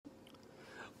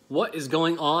What is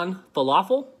going on,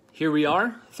 Falafel? Here we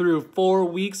are through 4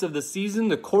 weeks of the season,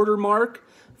 the quarter mark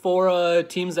for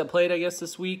teams that played, I guess,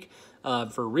 this week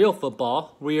for real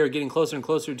football. We are getting closer and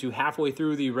closer to halfway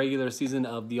through the regular season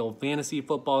of the old fantasy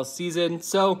football season.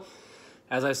 So,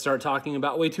 as I start talking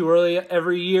about way too early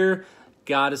every year,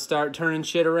 got to start turning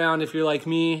shit around if you're like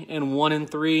me and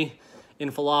 1-3 in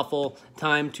Falafel.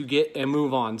 Time to get and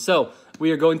move on. So, we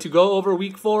are going to go over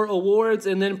Week 4 awards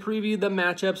and then preview the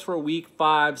matchups for Week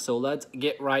 5. So let's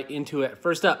get right into it.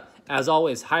 First up, as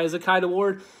always, High as a Kite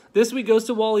Award. This week goes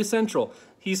to Wally Central.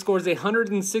 He scores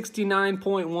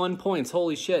 169.1 points.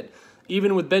 Holy shit.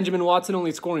 Even with Benjamin Watson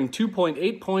only scoring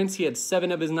 2.8 points, he had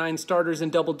 7 of his 9 starters in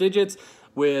double digits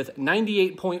with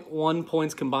 98.1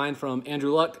 points combined from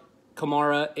Andrew Luck,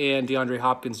 Kamara, and DeAndre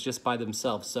Hopkins just by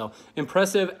themselves. So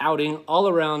impressive outing all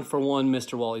around for one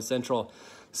Mr. Wally Central.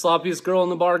 Sloppiest girl in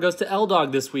the bar goes to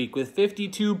L-Dog this week with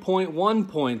 52.1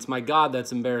 points. My God,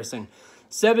 that's embarrassing.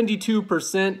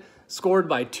 72% scored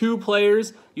by 2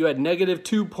 players. You had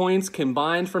 -2 points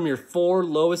combined from your 4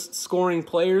 lowest scoring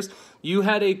players. You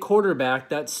had a quarterback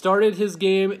that started his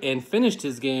game and finished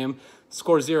his game,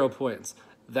 score 0 points.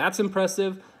 That's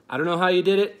impressive. I don't know how you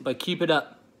did it, but keep it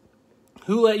up.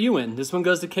 Who let you in? This one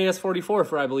goes to KS44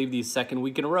 for, I believe, the second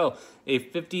week in a row. A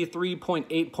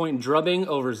 53.8 point drubbing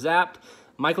over Zapped.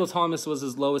 Michael Thomas was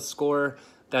his lowest scorer.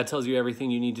 That tells you everything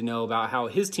you need to know about how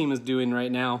his team is doing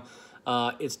right now.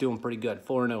 It's doing pretty good.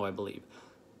 4-0, I believe.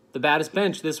 The baddest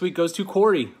bench this week goes to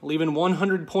Corey, leaving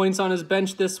 100 points on his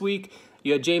bench this week.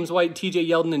 You had James White, TJ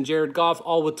Yeldon, and Jared Goff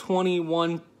all with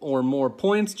 21 or more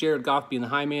points. Jared Goff being the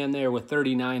high man there with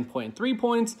 39.3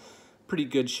 points. Pretty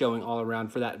good showing all around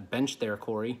for that bench there,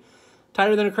 Corey.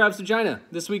 Tighter than a crab's vagina.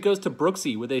 This week goes to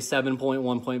Brooksy with a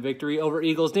 7.1 point victory over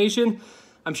Eagles Nation.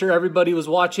 I'm sure everybody was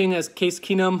watching as Case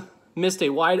Keenum missed a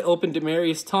wide open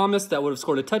Demaryius Thomas that would have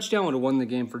scored a touchdown, would have won the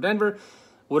game for Denver,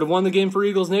 would have won the game for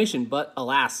Eagles Nation. But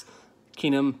alas,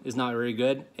 Keenum is not very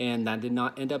good, and that did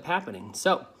not end up happening.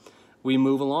 So we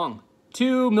move along.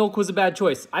 2, Milk was a bad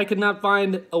choice. I could not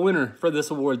find a winner for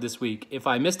this award this week. If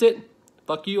I missed it,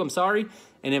 fuck you, I'm sorry.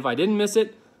 And if I didn't miss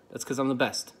it, that's because I'm the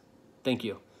best. Thank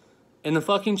you. And the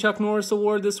fucking Chuck Norris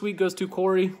Award this week goes to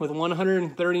Corey with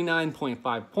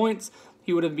 139.5 points.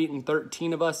 He would have beaten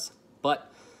 13 of us,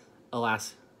 but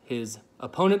alas, his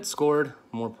opponent scored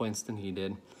more points than he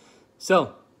did.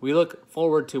 So, we look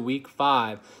forward to Week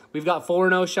 5. We've got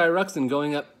 4-0 Shy Ruxin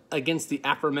going up against the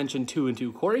aforementioned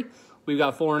 2-2 Corey. We've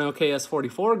got 4-0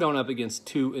 KS44 going up against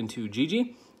 2-2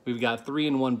 Gigi. We've got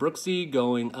 3-1 Brooksy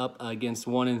going up against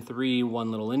 1-3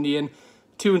 One Little Indian.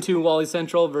 2-2 Wally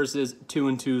Central versus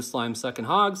 2-2 Slime Suckin'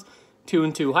 Hogs.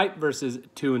 2-2 Hype versus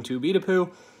 2-2 Beatapoo.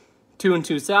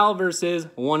 2-2 Sal versus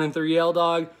 1-3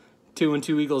 L-Dog.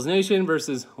 2-2 Eagles Nation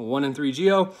versus 1-3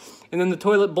 Geo. And then the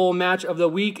toilet bowl match of the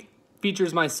week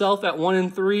features myself at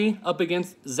 1-3 up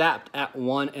against Zapped at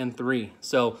 1-3.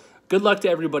 So good luck to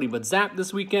everybody but Zapped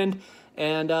this weekend.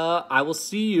 And I will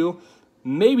see you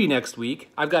maybe next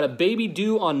week. I've got a baby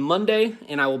due on Monday,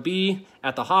 and I will be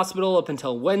at the hospital up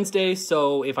until Wednesday.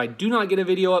 So if I do not get a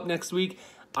video up next week,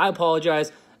 I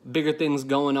apologize. Bigger things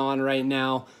going on right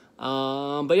now.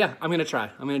 But yeah, I'm going to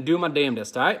try. I'm going to do my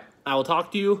damnedest, all right? I will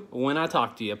talk to you when I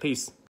talk to you. Peace.